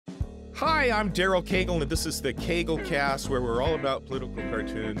Hi, I'm Daryl Cagle, and this is the CagleCast, where we're all about political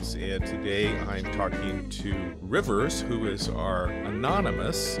cartoons. And today I'm talking to Rivers, who is our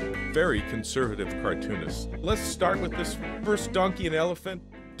anonymous, very conservative cartoonist. Let's start with this first Donkey and Elephant.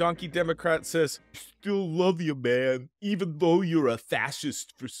 Donkey Democrat says, "Still love you, man, even though you're a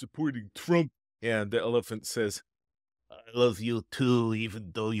fascist for supporting Trump." And the elephant says, "I love you too,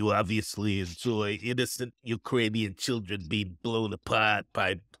 even though you obviously enjoy innocent Ukrainian children being blown apart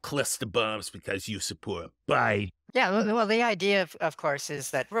by cluster bombs because you support Biden." Yeah, well, the idea, of course,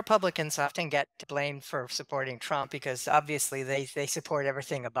 is that Republicans often get blamed for supporting Trump because obviously they support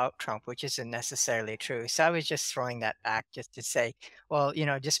everything about Trump, which isn't necessarily true. So I was just throwing that back just to say, well,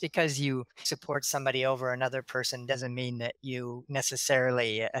 just because you support somebody over another person doesn't mean that you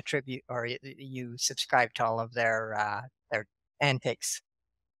necessarily attribute or you subscribe to all of their antics.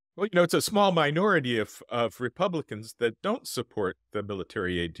 Well, it's a small minority of Republicans that don't support the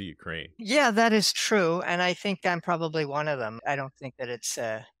military aid to Ukraine. Yeah, that is true, and I think I'm probably one of them. I don't think that it's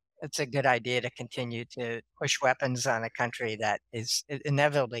a good idea to continue to push weapons on a country that is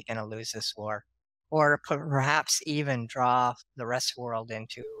inevitably going to lose this war, or perhaps even draw the rest of the world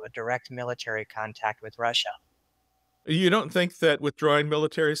into a direct military contact with Russia. You don't think that withdrawing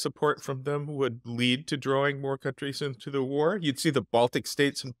military support from them would lead to drawing more countries into the war? You'd see the Baltic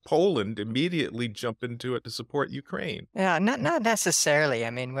states and Poland immediately jump into it to support Ukraine. Yeah, not necessarily. I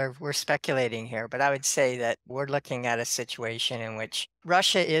mean, we're speculating here, but I would say that we're looking at a situation in which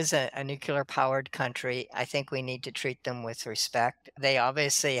Russia is a nuclear powered country. I think we need to treat them with respect. They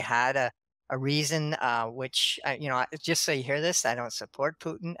obviously had a reason, which just so you hear this, I don't support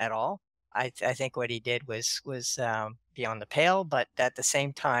Putin at all. I think what he did was beyond the pale, but at the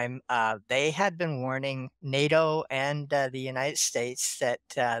same time, they had been warning NATO and the United States that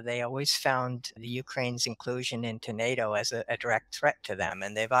they always found the Ukraine's inclusion into NATO as a direct threat to them,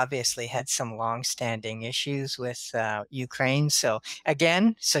 and they've obviously had some long-standing issues with Ukraine. So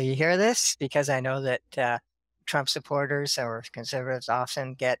again, so you hear this because I know that Trump supporters or conservatives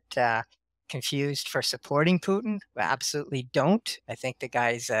often get confused for supporting Putin. We absolutely don't. I think the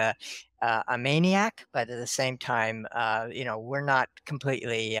guy's a maniac, but at the same time, we're not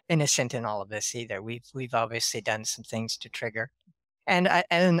completely innocent in all of this either. We've obviously done some things to trigger, and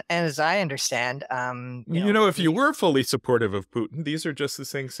as I understand, If you were fully supportive of Putin, these are just the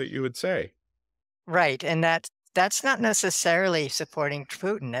things that you would say. right, and that's not necessarily supporting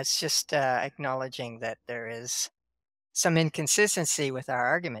Putin. That's just acknowledging that there is some inconsistency with our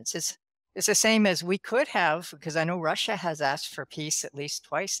arguments. It's the same as we could have, because I know Russia has asked for peace at least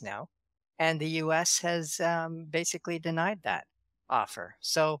twice now, and the U.S. has basically denied that offer.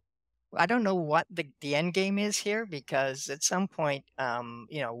 So I don't know what the end game is here, because at some point,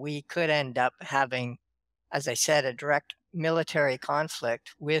 we could end up having, as I said, a direct military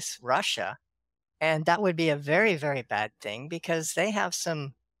conflict with Russia, and that would be a very, very bad thing because they have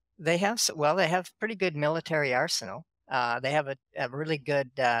pretty good military arsenal. They have a really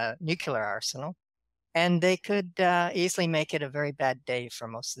good nuclear arsenal, and they could easily make it a very bad day for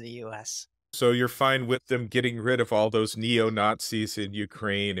most of the U.S. So you're fine with them getting rid of all those neo-Nazis in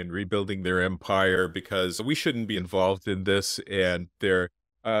Ukraine and rebuilding their empire because we shouldn't be involved in this, and they're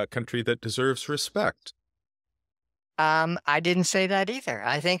a country that deserves respect. I didn't say that either.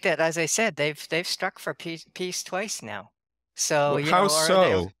 I think that, as I said, they've struck for peace twice now. So, Well, how or they,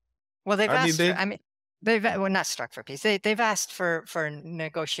 so? well, they've I mean, asked for, they I mean, they've, well, not struck for peace. They've asked for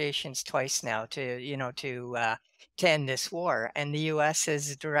negotiations twice now to end this war. And the U.S.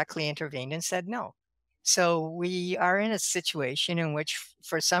 has directly intervened and said no. So we are in a situation in which,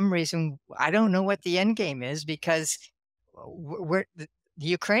 for some reason, I don't know what the end game is, because the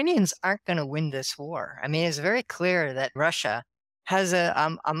Ukrainians aren't going to win this war. I mean, it's very clear that Russia has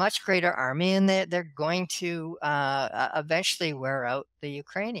a much greater army, and they're going to eventually wear out the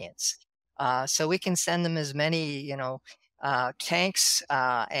Ukrainians. So we can send them as many, tanks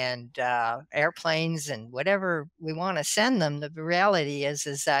and airplanes and whatever we want to send them. The reality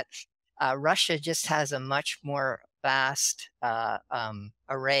is that Russia just has a much more vast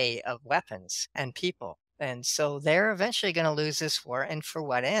array of weapons and people. And so they're eventually going to lose this war, and for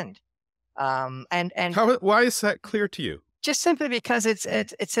what end? And why is that clear to you? just simply because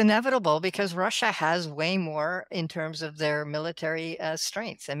it's inevitable, because Russia has way more in terms of their military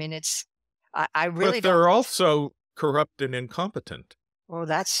strength. I mean, I really But don't. they're also corrupt and incompetent. Well,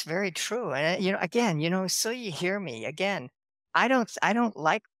 that's very true. And again, so you hear me again. I don't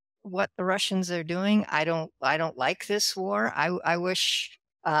like what the Russians are doing. I don't like this war. I wish,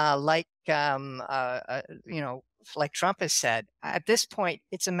 like Trump has said, at this point,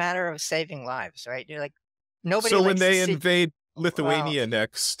 it's a matter of saving lives, right? You're like, nobody So when likes to they see. invade Well, Lithuania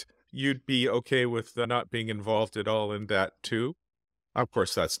next, you'd be okay with not being involved at all in that too? Of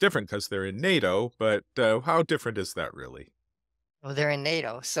course, that's different because they're in NATO, but how different is that really? Well, they're in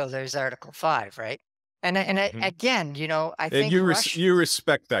NATO, so there's Article 5, right? Mhm. Again, I And think Russia. you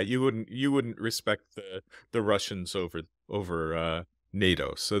respect that. You wouldn't respect the Russians over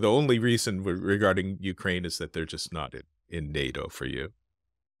NATO. So the only reason regarding Ukraine is that they're just not in NATO for you.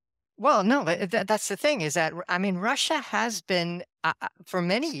 Well, no, but that's the thing is that I mean, Russia has been for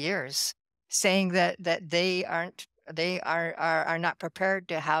many years saying that they are not prepared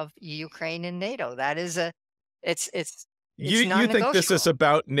to have Ukraine in NATO. That is it's You think this is non-negotiable.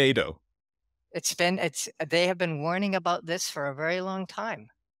 about NATO? It's they have been warning about this for a very long time.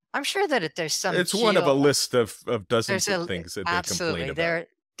 I'm sure that there's some It's one of a list of dozens there's of a things that they complain absolutely about.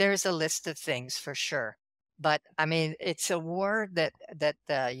 there's a list of things for sure. But I mean, it's a war that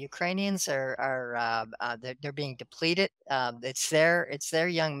the Ukrainians they're being depleted. It's their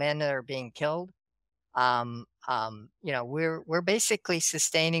young men that are being killed. We're basically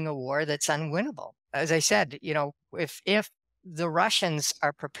sustaining a war that's unwinnable. As I said, if the Russians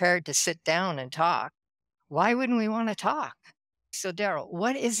are prepared to sit down and talk, why wouldn't we want to talk? So, Daryl,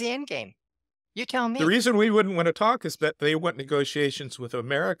 what is the end game? You tell The me. reason we wouldn't want to talk is that they want negotiations with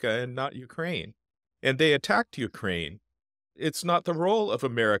America and not Ukraine. And they attacked Ukraine. It's not the role of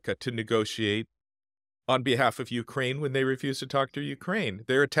America to negotiate on behalf of Ukraine when they refuse to talk to Ukraine.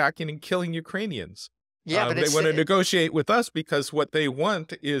 They're attacking and killing Ukrainians. Yeah, but They it's want to negotiate with us because what they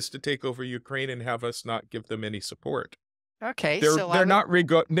want is to take over Ukraine and have us not give them any support. okay. So I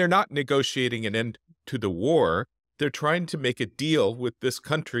would They're not negotiating an end to the war. They're trying to make a deal with this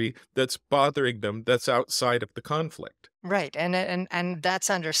country that's bothering them that's outside of the conflict. right, and that's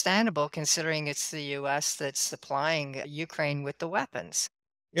understandable considering it's the U.S. that's supplying Ukraine with the weapons.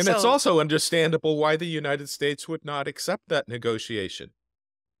 And it's So also understandable why the United States would not accept that negotiation.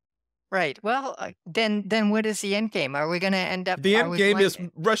 right. Well, then what is the end game? Are we going to end up? The Are end we game going? is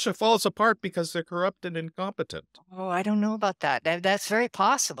Russia falls apart because they're corrupt and incompetent. Oh, I don't know about that. That's very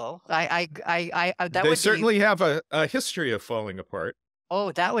possible. That They would be. certainly have a history of falling apart.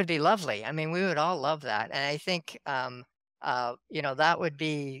 Oh, that would be lovely. I mean, we would all love that, and I think that would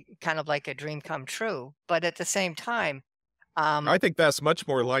be kind of like a dream come true. But at the same time, um, I think that's much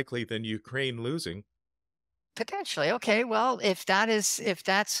more likely than Ukraine losing. potentially, okay, well, if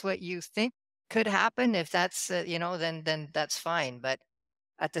that's what you think could happen, if that's, then that's fine. But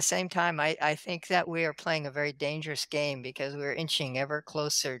at the same time, I think that we are playing a very dangerous game because we're inching ever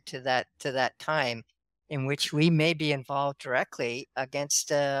closer to that time in which we may be involved directly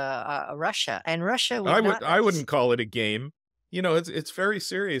against Russia, and Russia would not. I wouldn't call it a game. You know, it's very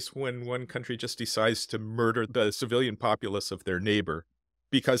serious when one country just decides to murder the civilian populace of their neighbor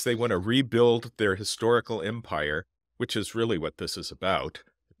because they want to rebuild their historical empire, which is really what this is about.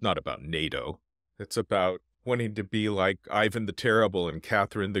 It's not about NATO. It's about wanting to be like Ivan the Terrible and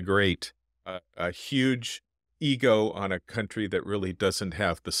Catherine the Great, a huge ego on a country that really doesn't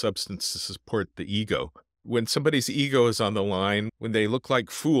have the substance to support the ego. When somebody's ego is on the line, when they look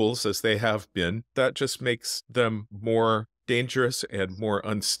like fools, as they have been, that just makes them more dangerous and more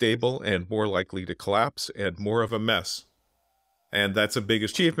unstable and more likely to collapse and more of a mess. And that's a big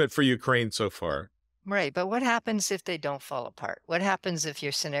achievement for Ukraine so far. Right, but what happens if they don't fall apart? What happens if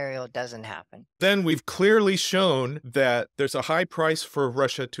your scenario doesn't happen? Then we've clearly shown that there's a high price for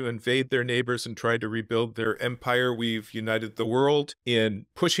Russia to invade their neighbors and try to rebuild their empire. We've united the world in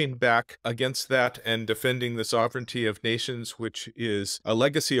pushing back against that and defending the sovereignty of nations, which is a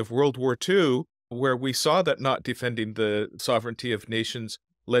legacy of World War II, where we saw that not defending the sovereignty of nations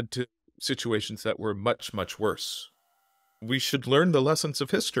led to situations that were much, much worse. We should learn the lessons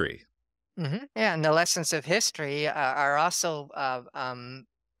of history. Yeah, and the lessons of history are also,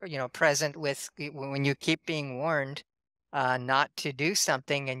 present when you keep being warned not to do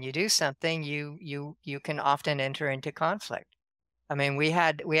something, and you do something, you can often enter into conflict. I mean, we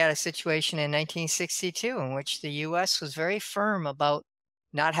had a situation in 1962 in which the U.S. was very firm about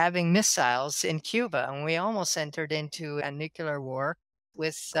not having missiles in Cuba, and we almost entered into a nuclear war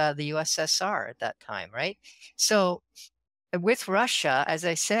with the USSR at that time, right? So with Russia, as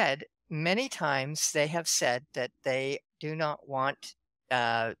I said, many times they have said that they do not want,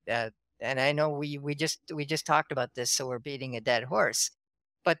 uh, uh, and I know we just talked about this, so we're beating a dead horse.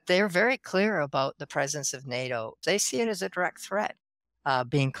 But they're very clear about the presence of NATO. They see it as a direct threat,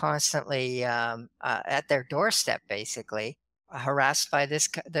 being constantly at their doorstep, basically harassed by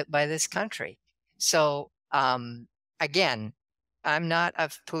this country. So again, I'm not a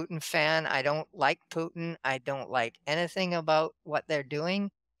Putin fan. I don't like Putin. I don't like anything about what they're doing.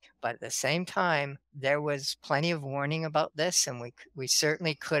 But at the same time, there was plenty of warning about this, and we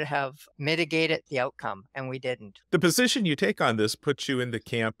certainly could have mitigated the outcome, and we didn't. The position you take on this puts you in the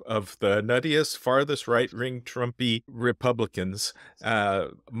camp of the nuttiest, farthest right-wing Trumpy Republicans,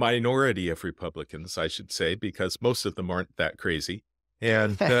 minority of Republicans, I should say, because most of them aren't that crazy.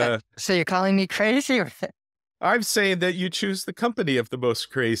 And So you're calling me crazy? I'm saying that you choose the company of the most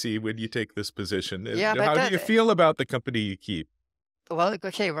crazy when you take this position. Yeah, but How do you feel about the company you keep? well,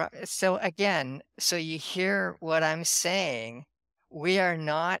 okay, so again, so you hear what I'm saying. We are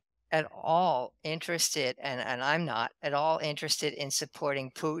not at all interested, and I'm not at all interested in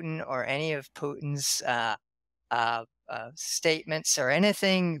supporting Putin or any of Putin's statements or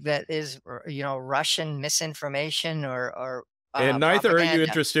anything that is, Russian misinformation or And neither are you propaganda.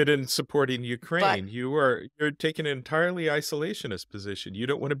 interested in supporting But Ukraine. You're taking an entirely isolationist position. You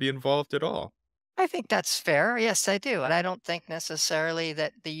don't want to be involved at all. I think that's fair. Yes, I do. And I don't think necessarily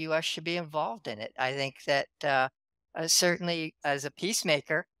that the U.S. should be involved in it. I think that certainly as a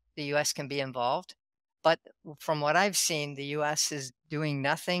peacemaker, the U.S. can be involved. But from what I've seen, the U.S. is doing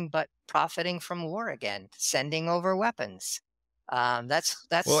nothing but profiting from war again, sending over weapons. Well, That's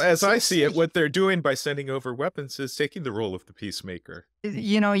as I seems to see it, be. what they're doing by sending over weapons is taking the role of the peacemaker.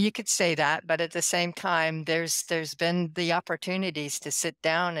 You could say that, but at the same time, there's been the opportunities to sit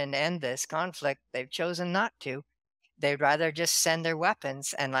down and end this conflict. They've chosen not to. They'd rather just send their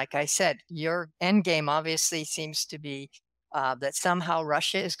weapons. And like I said, your end game obviously seems to be that somehow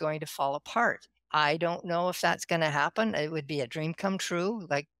Russia is going to fall apart. I don't know if that's going to happen. It would be a dream come true.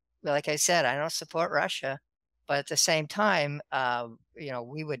 Like I said, I don't support Russia, but at the same time,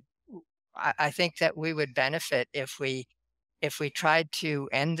 we would. I think that we would benefit if we tried to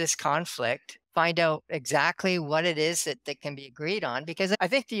end this conflict, find out exactly what it is that can be agreed on, because I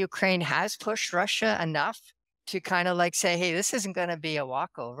think the Ukraine has pushed Russia enough to kind of like say, hey, this isn't going to be a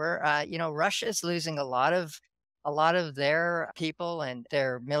walkover. Russia is losing a lot of their people and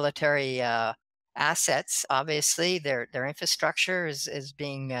their military assets. Obviously, their infrastructure is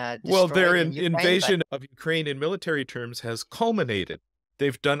being Well, their destroyed in Ukraine. But invasion of Ukraine in military terms has culminated.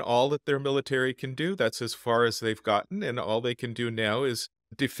 They've done all that their military can do. That's as far as they've gotten, and all they can do now is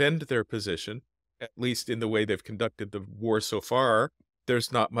defend their position, at least in the way they've conducted the war so far.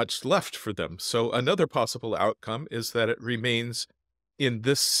 There's not much left for them. So another possible outcome is that it remains in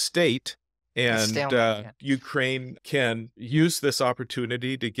this state, a and stalemate. Yeah. Ukraine can use this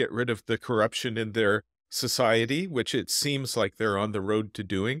opportunity to get rid of the corruption in their society, which it seems like they're on the road to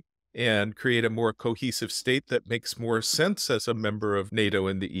doing, and create a more cohesive state that makes more sense as a member of NATO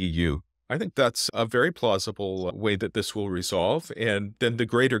and the EU. I think that's a very plausible way that this will resolve. And then the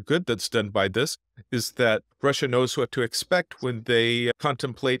greater good that's done by this is that Russia knows what to expect when they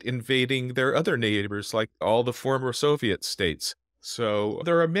contemplate invading their other neighbors, like all the former Soviet states. So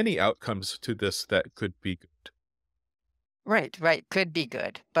there are many outcomes to this that could be good. Right, right, could be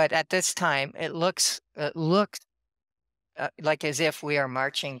good, but at this time, it looks like as if we are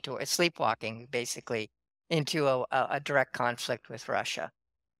marching to sleepwalking, basically, into a direct conflict with Russia.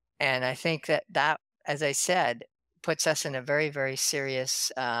 And I think that, as I said, puts us in a very, very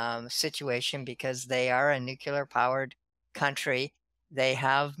serious situation because they are a nuclear-powered country. They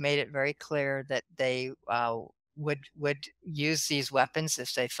have made it very clear that they would use these weapons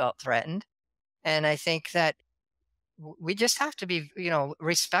if they felt threatened. And I think that we just have to be,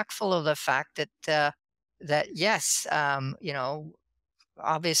 respectful of the fact that yes,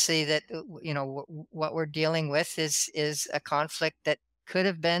 obviously that what we're dealing with is a conflict that could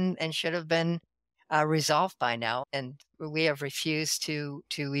have been and should have been resolved by now, and we have refused to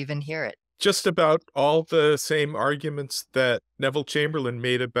even hear it. Just about all the same arguments that Neville Chamberlain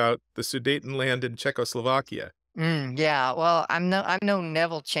made about the Sudetenland in Czechoslovakia. Yeah, well, I'm no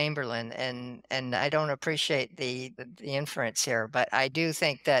Neville Chamberlain, and I don't appreciate the inference here, but I do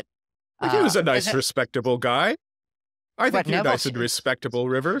think that Well, he was a is nice, it respectable guy. I what think you're Neville? nice and respectable,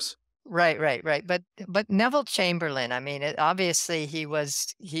 Rivers. Right, right, right. But Neville Chamberlain, I mean, obviously he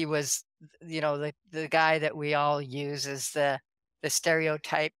was the guy that we all use as the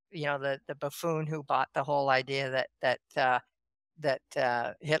stereotype, the buffoon who bought the whole idea that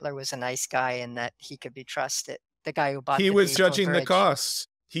Hitler was a nice guy and that he could be trusted. The guy who bought He the was Beefle judging the Bridge. costs.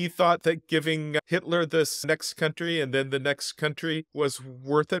 He thought that giving Hitler this next country and then the next country was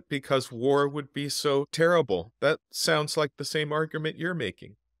worth it because war would be so terrible. That sounds like the same argument you're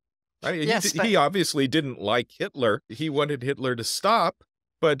making. I mean, Yes, but he obviously didn't like Hitler. He wanted Hitler to stop,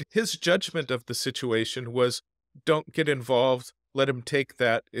 but his judgment of the situation was, don't get involved. Let him take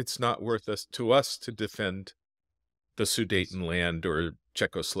that. It's not worth us to defend the Sudetenland or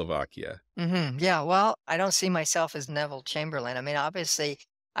Czechoslovakia. yeah, well, I don't see myself as Neville Chamberlain. I mean, obviously,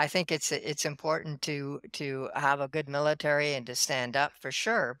 I think it's important to have a good military and to stand up for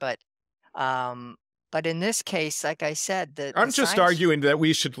sure, um, but in this case, like I said, the I'm just science. arguing that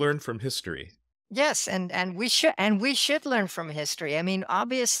we should learn from history. Yes, and we should learn from history. I mean,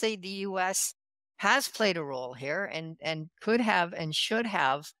 obviously, the U.S. has played a role here, and could have and should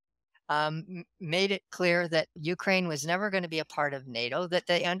have made it clear that Ukraine was never going to be a part of NATO, that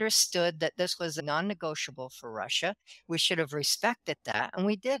they understood that this was non-negotiable for Russia. We should have respected that, and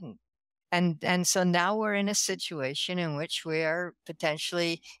we didn't. And so now we're in a situation in which we are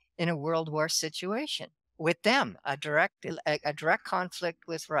potentially in a world war situation with them. A direct conflict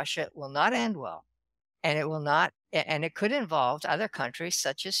with Russia will not end well, and it will not and it could involve other countries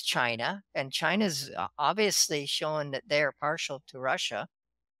such as China, and China's obviously shown that they are partial to Russia.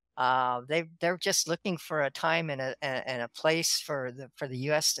 They're just looking for a time and a place for the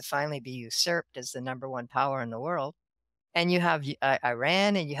U.S. to finally be usurped as the number one power in the world. And you have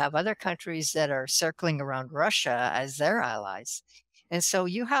Iran, and you have other countries that are circling around Russia as their allies. And so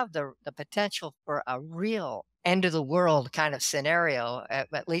you have the potential for a real end of the world kind of scenario,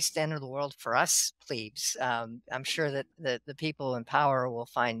 at least end of the world for us plebes. I'm sure that the people in power will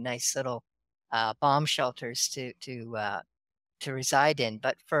find nice little bomb shelters to reside in.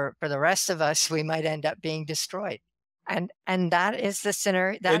 But for the rest of us, we might end up being destroyed. And that is the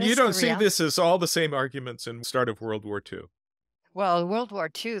scenario. That And you is don't the see reality. this as all the same arguments in the start of World War II. Well, World War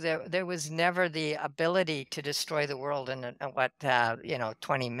II, there was never the ability to destroy the world in,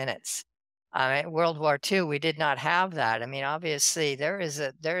 20 minutes. World War II, we did not have that. I mean, obviously, there is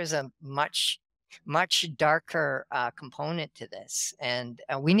a much darker component to this, and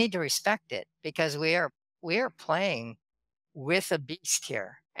we need to respect it because we are playing with a beast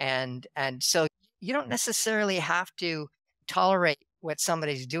here. And so you don't necessarily have to tolerate what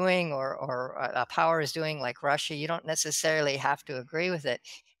somebody's doing or a power is doing like Russia. You don't necessarily have to agree with it,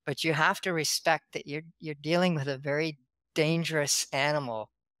 but you have to respect that you're dealing with a very dangerous animal.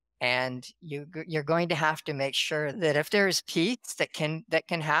 And you're going to have to make sure that if there's peace that can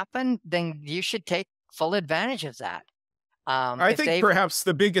happen, then you should take full advantage of that. I If think they've perhaps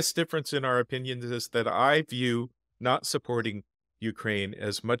the biggest difference in our opinions is that I view not supporting Ukraine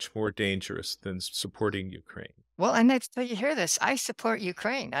as much more dangerous than supporting Ukraine. Well, and that's so you hear this. I support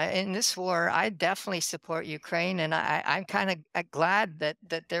Ukraine. In this war, I definitely support Ukraine, and I'm kind of glad that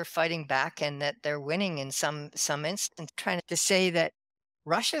they're fighting back and that they're winning in some instance. Trying to say that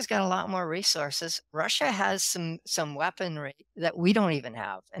Russia's got a lot more resources. Russia has some weaponry that we don't even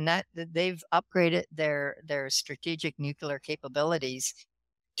have, and that they've upgraded their strategic nuclear capabilities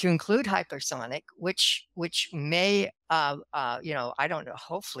to include hypersonic, which may I don't know,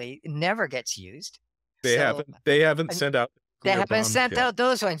 hopefully never gets used. They So haven't and sent out they nuclear haven't bombs sent yet. out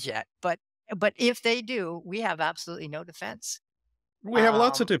those ones yet, but if they do, we have absolutely no defense. We have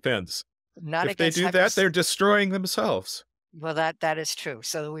lots of Um, defense. Not If they against do that, hypers. they're destroying themselves. Well, that is true.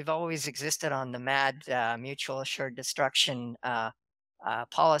 So we've always existed on the MAD, mutual assured destruction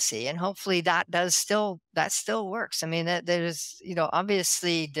policy, and hopefully that still works. I mean, there's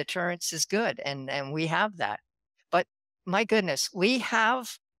obviously deterrence is good, and we have that. But my goodness, they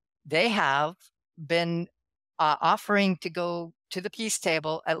have been offering to go to the peace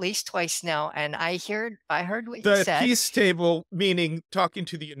table at least twice now, and I heard what you The said. peace table, meaning talking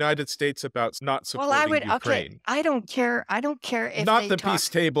to the United States about not Well, I supporting would okay. Ukraine, I don't care if not they the peace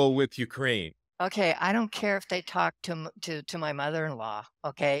talk. table with Ukraine. Okay, I don't care if they talk to my mother-in-law,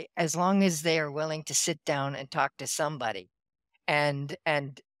 okay? As long as they are willing to sit down and talk to somebody. And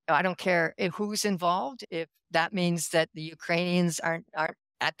I don't care who's involved, if that means that the Ukrainians aren't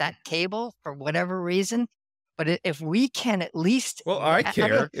at that table for whatever reason. But if we can at least Well, I I mean,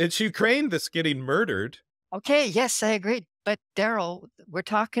 care. It's Ukraine that's getting murdered. okay, yes, I agree. But Daryl, we're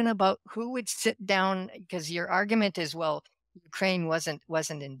talking about who would sit down because your argument is, well, Ukraine wasn't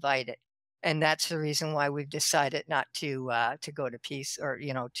invited. And that's the reason why we've decided not to go to peace or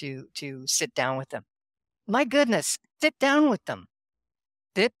to sit down with them. My goodness, sit down with them.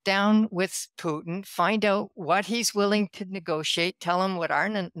 Sit down with Putin, find out what he's willing to negotiate, tell him what our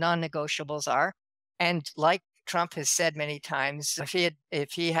non-negotiables are. And like Trump has said many times,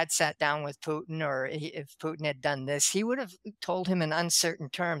 if he had sat down with Putin, or if Putin had done this, he would have told him in uncertain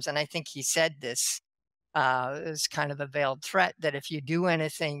terms. And I think he said this as kind of a veiled threat that if you do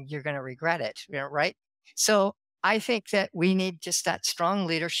anything, you're going to regret it, right? So I think that we need just that strong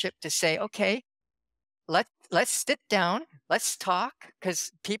leadership to say, okay, let's sit down, let's talk,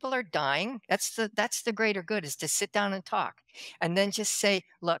 because people are dying. That's the greater good, is to sit down and talk, and then just say,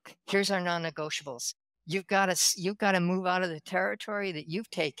 look, here's our non-negotiables. You've got to move out of the territory that you've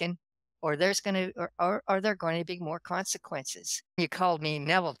taken, or there's going to, or are there going to be more consequences? You called me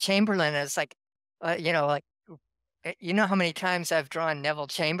Neville Chamberlain. It's like, like, you know how many times I've drawn Neville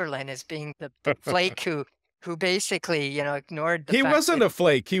Chamberlain as being the flake who basically, ignored the He fact wasn't that a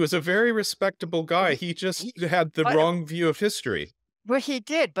flake. He was a very respectable guy. he, He just he had the but wrong view of history. well, he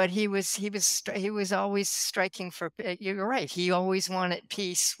did, but he was always striking for. You're right. He always wanted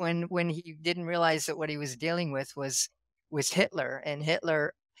peace when he didn't realize that what he was dealing with was Hitler, and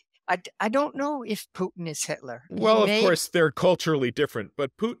Hitler. I don't know if Putin is Hitler. He Well, of may. course, they're culturally different,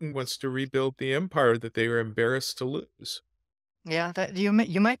 but Putin wants to rebuild the empire that they were embarrassed to lose. Yeah, that you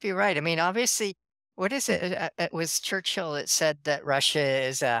might be right. I mean, obviously, what is it? It was Churchill that said that Russia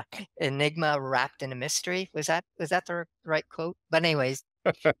is a enigma wrapped in a mystery. Was that the right quote? But anyways,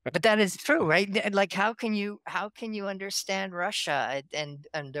 but that is true, right? Like, how can you understand Russia and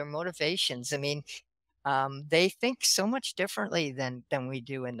their motivations? I mean, they think so much differently than we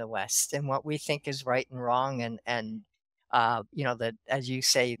do in the West, and what we think is right and wrong, and that, as you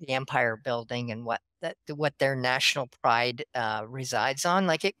say, the empire building and what their national pride resides on.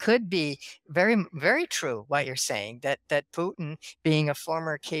 Like, it could be very very true what you're saying, that Putin, being a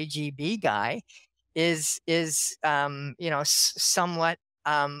former KGB guy, is somewhat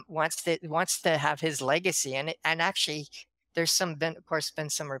wants to have his legacy, and actually there's of course been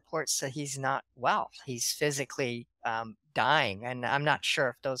some reports that he's not well. He's physically dying, and I'm not sure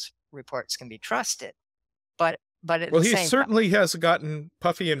if those reports can be trusted. But at Well, the he same time, certainly has gotten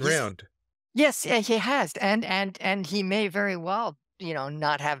puffy and he's round. yes, yeah, he has, and he may very well,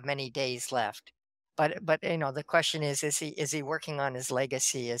 not have many days left. But the question is he working on his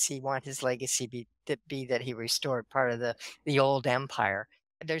legacy? Does he want his legacy be that he restored part of the old empire?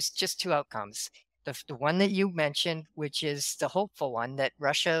 There's just two outcomes. The one that you mentioned, which is the hopeful one, that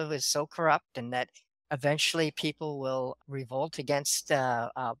Russia is so corrupt and that eventually people will revolt against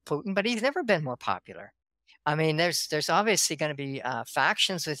Putin, but he's never been more popular. I mean, there's obviously going to be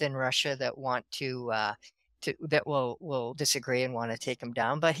factions within Russia that want to that will disagree and want to take him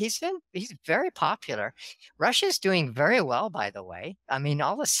down. But he's very popular. Russia's doing very well, by the way. I mean,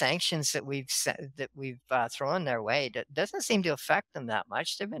 all the sanctions that we've thrown their way doesn't seem to affect them that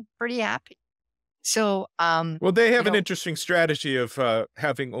much. They've been pretty happy. So, Well, they you have an know, interesting strategy of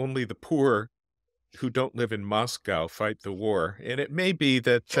having only the poor who don't live in Moscow fight the war, and it may be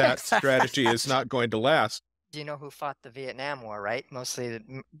that that strategy is not going to last. do you know who fought the Vietnam War, right?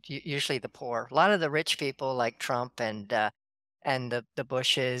 Usually the poor. A lot of the rich people like Trump and the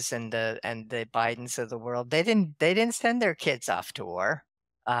Bushes and the Bidens of the world, they didn't send their kids off to war.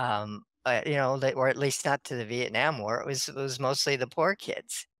 Or at least not to the Vietnam War. It was mostly the poor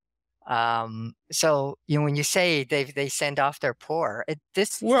kids. So when you say they send off their poor,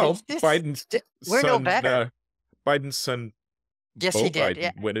 Well, Biden's we're no son, better. Biden's son, Yes, he Beau did.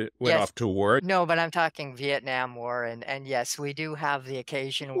 Yeah. Biden, went Yes. off to war. No, but I'm talking Vietnam War, and yes, we do have the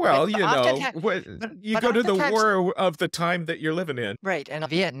occasion, but Well, oftentimes, you but go to the oftentimes, war of the time that you're living in. right, and the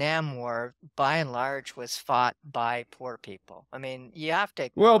Vietnam War, by and large, was fought by poor people. I mean, you have to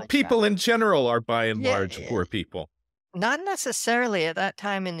Well, acknowledge that. people in general are by and Yeah, large poor people. not necessarily at that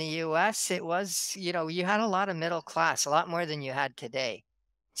time in the US. It was, you had a lot of middle class, a lot more than you had today.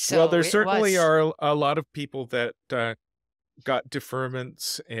 Well, So there it certainly was, are a lot of people that got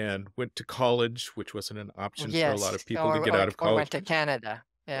deferments and went to college, which wasn't an option for a lot yes, of people to or get out of or went college, to Canada.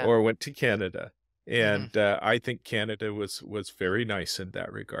 Yeah. or went to Canada. Hmm. And I think Canada was very nice in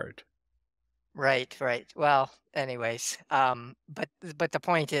that regard. Right, right. Well, anyways, but the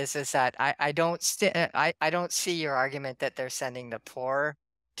point is that I don't see your argument that they're sending the poor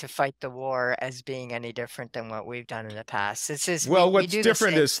to fight the war as being any different than what we've done in the past. This is Well, we what's do the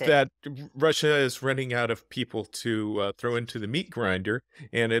different same is thing. that Russia is running out of people to throw into the meat grinder,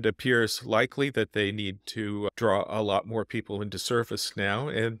 and it appears likely that they need to draw a lot more people into service now,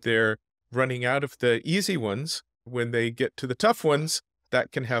 and they're running out of the easy ones. When they get to the tough ones,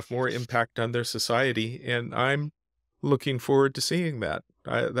 that can have more impact on their society, and I'm looking forward to seeing that.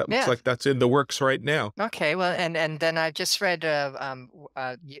 That looks Yeah. like that's in the works right now. Okay. Well, and then I just read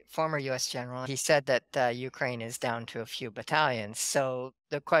former U.S. general. He said that Ukraine is down to a few battalions. So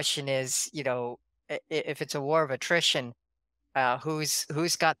the question is, if it's a war of attrition,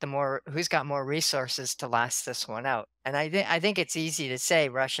 who's got more resources to last this one out? And I think it's easy to say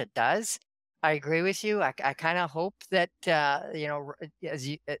Russia does. I agree with you. I kind of hope that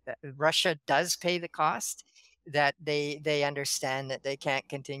Russia does pay the cost, that they understand that they can't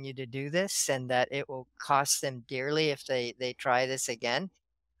continue to do this, and that it will cost them dearly if they try this again.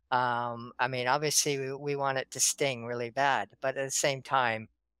 I mean, obviously, we want it to sting really bad, but at the same time,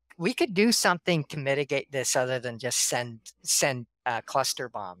 we could do something to mitigate this other than just send cluster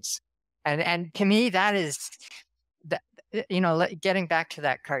bombs. And to me, that is that getting back to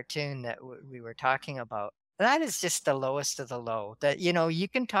that cartoon that we were talking about, that is just the lowest of the low. That you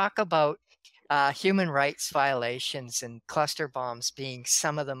can talk about human rights violations and cluster bombs being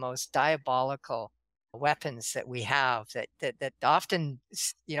some of the most diabolical weapons that we have that often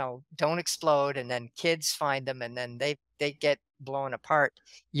don't explode, and then kids find them, and then they get blown apart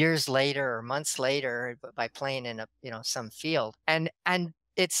years later or months later by playing in some field. And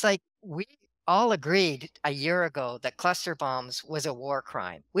it's like we all agreed a year ago that cluster bombs was a war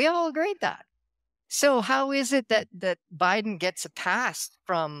crime. We all agreed that. So how is it that Biden gets a pass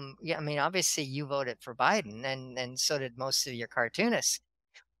from, yeah, I mean, obviously you voted for Biden, and so did most of your cartoonists.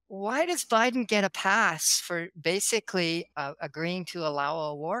 Why does Biden get a pass for basically agreeing to allow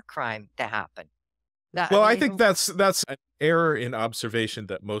a war crime to happen? That, I Well, I think mean, that's an error in observation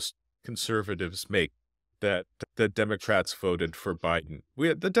that most conservatives make, that the Democrats voted for Biden.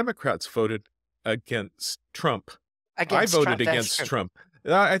 The Democrats voted against Trump. I against voted Trump, that's against true. Trump.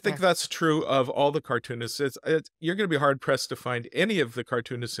 I think Yeah. that's true of all the cartoonists. You're going to be hard pressed to find any of the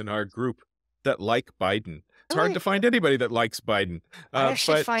cartoonists in our group that like Biden. It's hard to Really? find anybody that likes Biden. I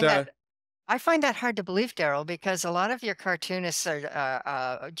actually But find that I find that hard to believe, Daryl, because a lot of your cartoonists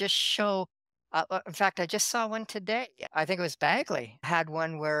are just show. In fact, I just saw one today. I think it was Bagley had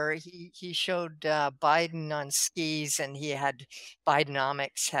one where he showed Biden on skis, and he had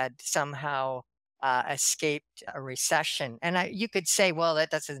Bidenomics had somehow escaped a recession. And you could say, well, that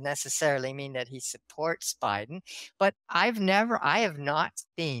doesn't necessarily mean that he supports Biden, but I have not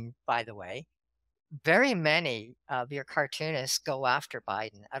seen, by the way, very many of your cartoonists go after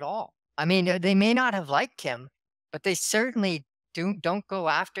Biden at all. I mean, they may not have liked him, but they certainly don't go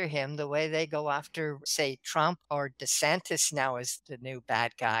after him the way they go after, say, Trump, or DeSantis now is the new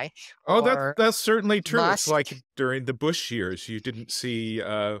bad guy, oh, or that's certainly true. It's Musk. like during the Bush years, you didn't see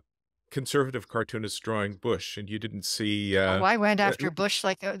conservative cartoonists drawing Bush, and you didn't see. Oh, I went after Bush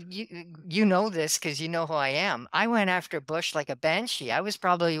like you know this because you know who I am. I went after Bush like a banshee. I was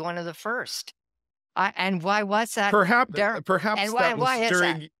probably one of the first. And why was that, Perhaps, Darryl? And perhaps why that was is that?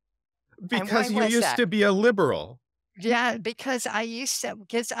 during, And why because you was used that? to be a liberal. Yeah, because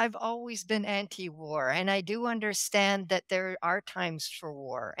I've always been anti-war, and I do understand that there are times for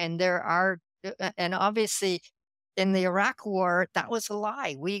war, and and obviously in the Iraq war, that was a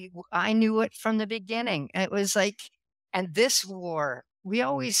lie. I knew it from the beginning. It was like, and this war, we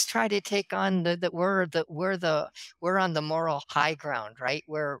always try to take on that we're on the moral high ground, right?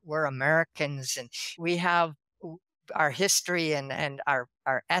 We're Americans, and we have our history and our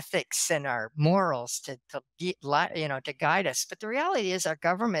ethics and our morals to guide us. But the reality is our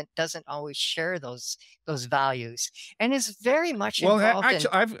government doesn't always share those values, and is very much Well, involved in.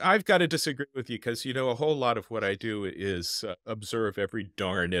 actually, I've got to disagree with you, because a whole lot of what I do is observe every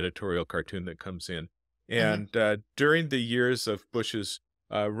darn editorial cartoon that comes in. Mhm. And during the years of Bush's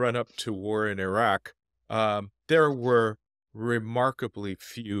run up to war in Iraq, there were remarkably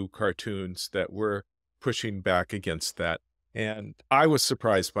few cartoons that were pushing back against that. And I was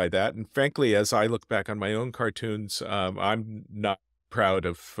surprised by that. And frankly, as I look back on my own cartoons, I'm not proud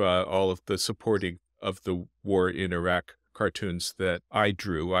of all of the supporting of the war in Iraq cartoons that I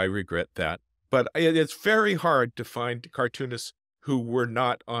drew. I regret that. But it's very hard to find cartoonists who were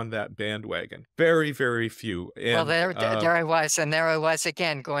not on that bandwagon. Very, very few. Well, And there I was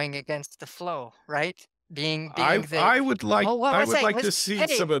again, going against the flow, right? Being the. Oh, what I was would I like was? to see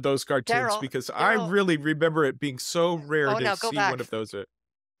Hey, some of those cartoons, Daryl, because I Daryl. really remember it being so rare Oh, to no, go see one back, of those.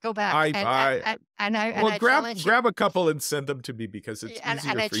 go back, I I and well, I challenge you. grab a couple and send them to me, because it's And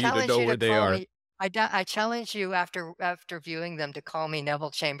easier I for you to challenge know you where to they call are. me. I challenge you after viewing them to call me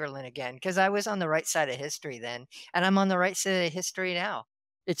Neville Chamberlain again, because I was on the right side of history then, and I'm on the right side of history now.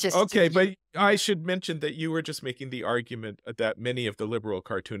 It's just Okay, you. but I should mention that you were just making the argument that many of the liberal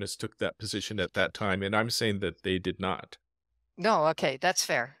cartoonists took that position at that time, and I'm saying that they did not. No, okay, that's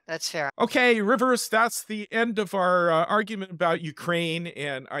fair. That's fair. Okay, Rivers, that's the end of our argument about Ukraine,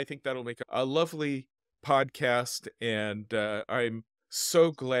 and I think that'll make a lovely podcast. And I'm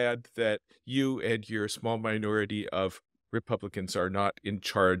so glad that you and your small minority of Republicans are not in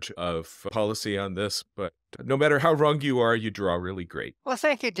charge of policy on this. But no matter how wrong you are, you draw really great. Well,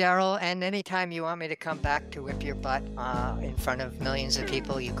 thank you, Daryl. And anytime you want me to come back to whip your butt in front of millions of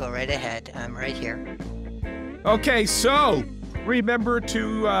people, you go right ahead. I'm right here. Okay, so remember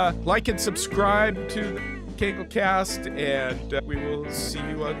to like and subscribe to the CagleCast, and we will see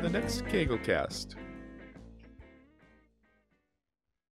you on the next CagleCast.